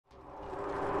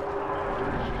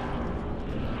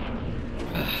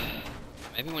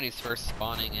Maybe when he's first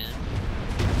spawning in.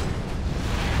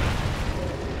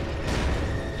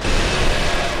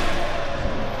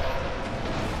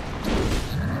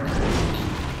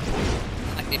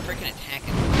 Like they freaking attack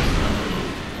him.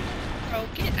 Bro,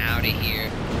 get out of here.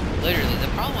 Literally, the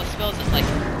problem with spells is like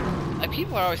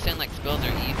people are always saying like spells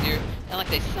are easier, and like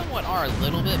they somewhat are a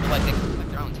little bit, but like they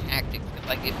like their own tactics. Cause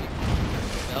like if you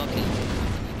spell you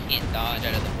can't dodge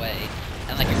out of the way,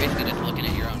 and like you're basically just looking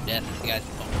at your own death as you guys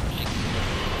don't pushing.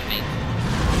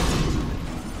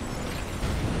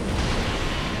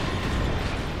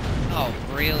 Oh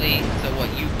really? So what,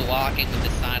 you blocking with the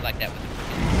side like that with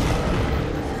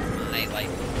my like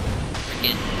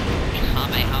freaking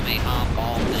Kamehameha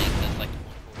ball thing that's like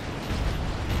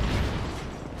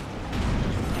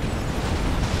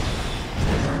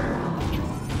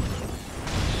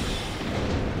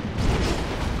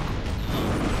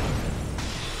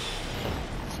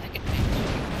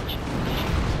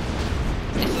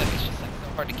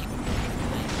hard to keep up.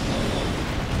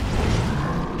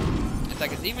 It's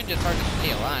like it's even just hard to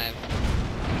stay alive.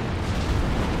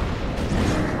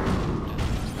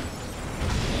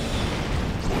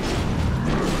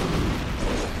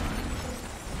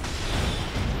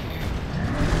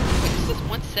 This is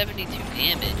 172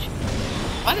 damage.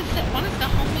 Why does the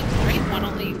homing great one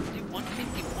only do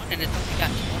 151 and it's only got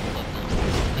 12 of them?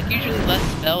 Like usually less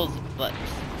spells, but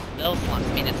spell slots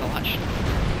mean it's a lot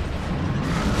stronger.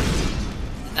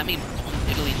 That means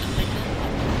literally nothing.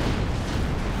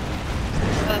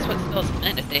 Well, that's what spells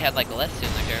meant if they had like less soon,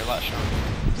 like they're a lot stronger.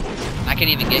 I could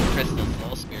even get Crystal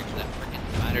Soul Spear because that freaking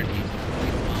spider needs to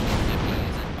break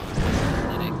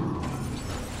aesthetic.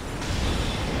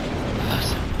 Oh,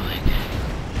 so annoying.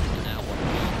 Now what?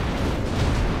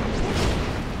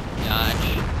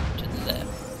 Dodge to the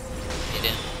left. Hit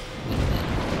him.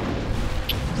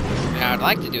 Yeah, I'd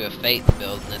like to do a Faith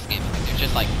build in this game. There's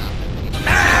just like nothing.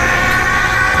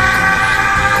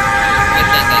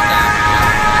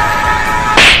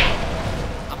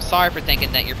 I'm sorry for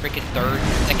thinking that your freaking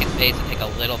second phase would take a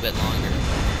little bit longer.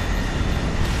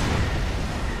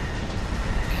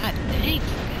 God dang,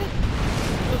 it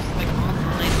was like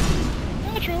online.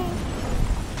 Natural.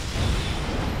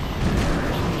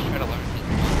 Try to learn his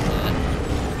that.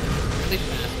 Really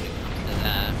fast when it comes to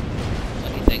that.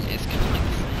 Lucky thing is kind of like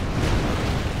the same.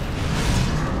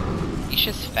 He's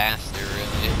just faster,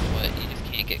 really, is what you just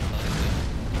can't get close to.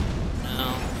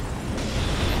 No.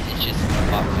 It's just a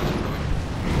lot faster.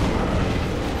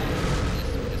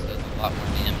 This does a lot more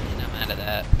damage, and I'm out of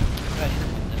that. What did I hit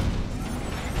him with that?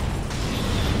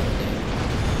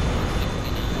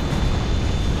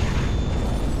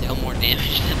 Still more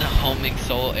damage than the homing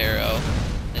soul arrow.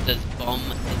 That does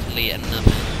literally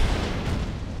nothing.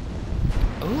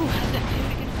 Ooh, how does that do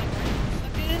against the ground?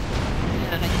 Suck it?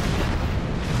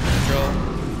 Yeah,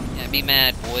 yeah, be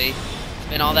mad, boy.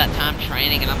 Spent all that time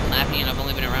training and I'm clapping and I've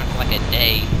only been around for like a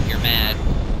day. You're mad.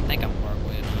 I think I'm far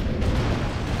away enough.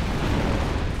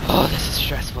 Oh, this is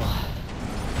stressful.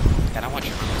 God, I want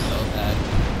your armor so bad.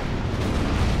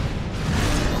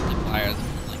 Multipliers,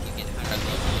 like you get higher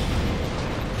level.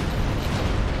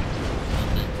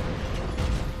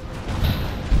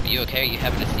 Are you okay? Are you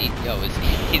having a seat? Yo, is he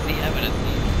having a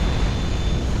seat?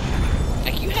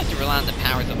 Like, you have to rely on the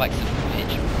powers of like some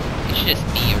witch. It's just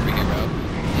me over here, bro.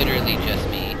 Literally just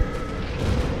me.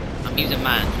 I'm using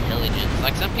my intelligence.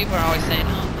 Like some people are always saying,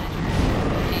 oh,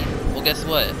 man. Well, guess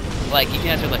what? Like, you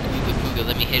guys are like, ooga booga,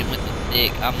 let me hit him with the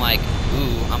stick. I'm like,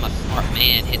 ooh, I'm a smart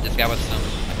man. Hit this guy with some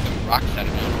rocks. I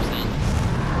don't know what I'm saying.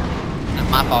 Not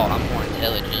my fault. I'm more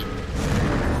intelligent.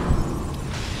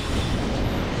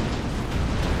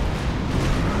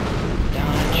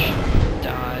 Dodge.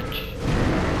 Dodge.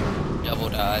 Double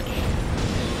dodge.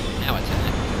 Now attack.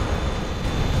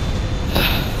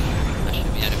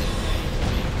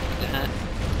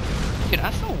 Dude,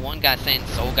 I saw one guy saying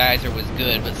Soul Geyser was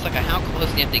good, but it's like how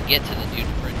close do you have to get to the dude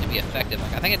for it to be effective?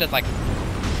 Like I think it does like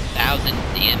 1,000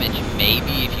 damage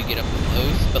maybe if you get up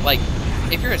close, but like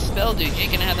if you're a spell dude, you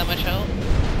ain't gonna have that much health.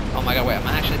 Oh my god, wait, am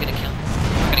I actually gonna kill him?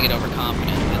 I'm gonna get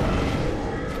overconfident. But...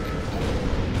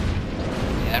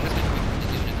 yeah, I'm just gonna wait for him to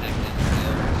do an attack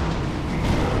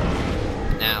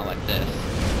then. Now like this.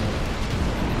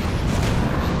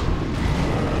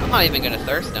 I'm not even gonna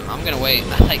thirst him. I'm gonna wait.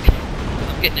 Like.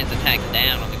 Getting his attacks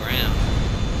down on the ground.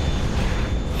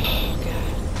 Oh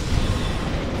god.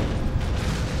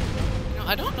 You know,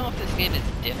 I don't know if this game is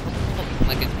difficult.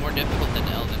 Like it's more difficult than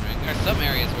Elden Ring. There are some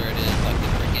areas where it is, like the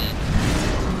freaking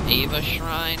Ava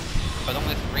Shrine. But the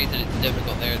only reason it's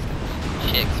difficult there is because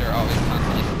chicks are always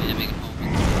constantly spamming home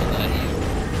and stuff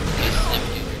like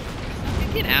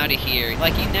that. Get out of here.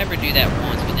 Like you never do that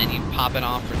once, but then you pop it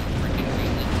off for no freaking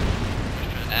reason.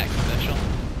 attack special?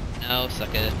 No,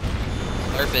 suck it.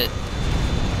 Slurp it.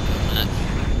 Go nuts.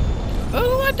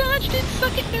 Oh, I dodged it,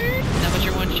 suck it, nerd! That was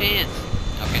your one chance.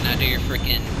 Okay, now do your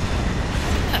freaking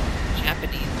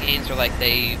Japanese games where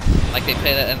they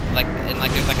play that and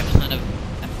there's like a ton of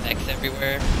effects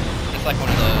everywhere. It's like one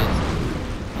of those.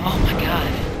 Oh my god.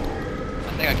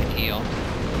 I think I can heal.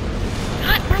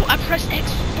 God, bro, I pressed X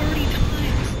 30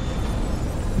 times.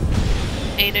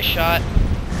 Ain't a shot.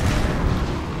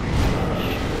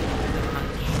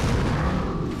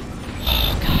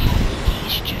 Oh god,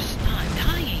 he's just not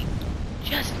dying.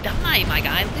 Just die, my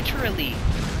guy, literally.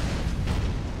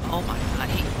 Oh my god,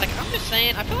 I'm just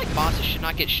saying, I feel like bosses should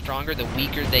not get stronger the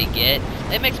weaker they get.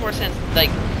 It makes more sense,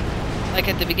 like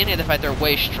at the beginning of the fight, they're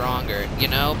way stronger, you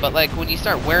know? But, like, when you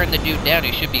start wearing the dude down,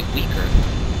 he should be weaker.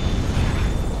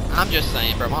 I'm just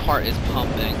saying, bro, my heart is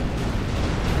pumping.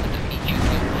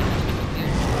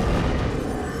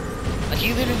 Like,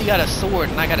 he literally got a sword,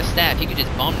 and I got a staff. He could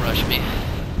just bum rush me.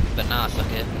 But nah,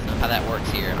 suck it. That's not how that works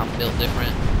here. I'm built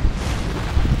different.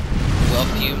 Well,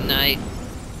 Fume Knight.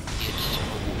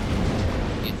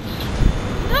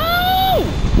 No!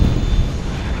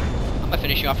 I'm gonna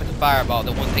finish you off with a fireball,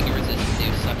 the one thing you resist to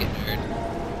do. Suck it, nerd.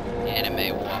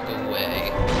 Anime, walk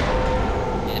away.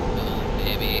 And boom,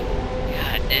 baby.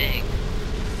 God dang.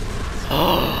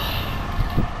 Oh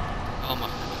my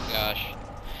gosh.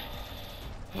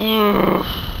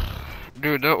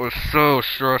 Dude, that was so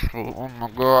stressful. Oh my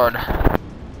god.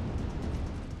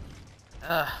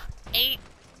 8?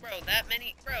 Bro, that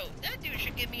many? Bro, that dude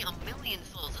should give me 1,000,000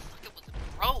 souls. This sucker was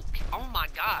broke. Oh my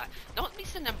god. Don't be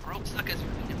sending broke suckers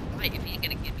for me to fight if he ain't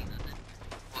gonna give me nothing.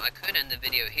 Well, I could end the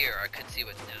video here, or I could see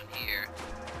what's down here.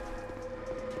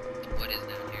 What is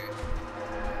down here?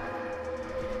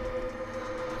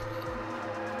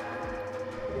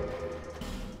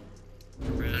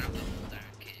 Crown of the Old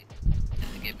Iron King.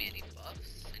 Does it give me any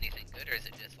buffs? Anything good, or is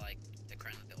it just like the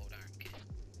Crown of the Old Iron King?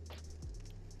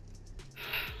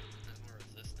 There's more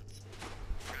resistance.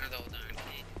 Crown of the Old Iron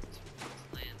King.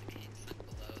 Land, the king sunk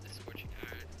below the scorching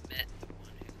iron, met the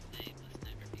one whose name must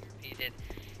never be repeated,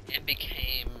 and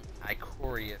became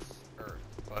Icorious Earth.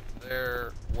 But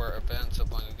there were events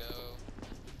of long ago.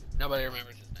 Nobody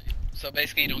remembers his name. So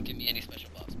basically, you don't give me any special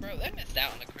buffs. Bro, they missed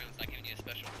out on the crown's not giving you a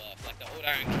special buff. Like, the Old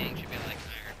Iron King should be like,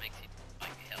 iron makes you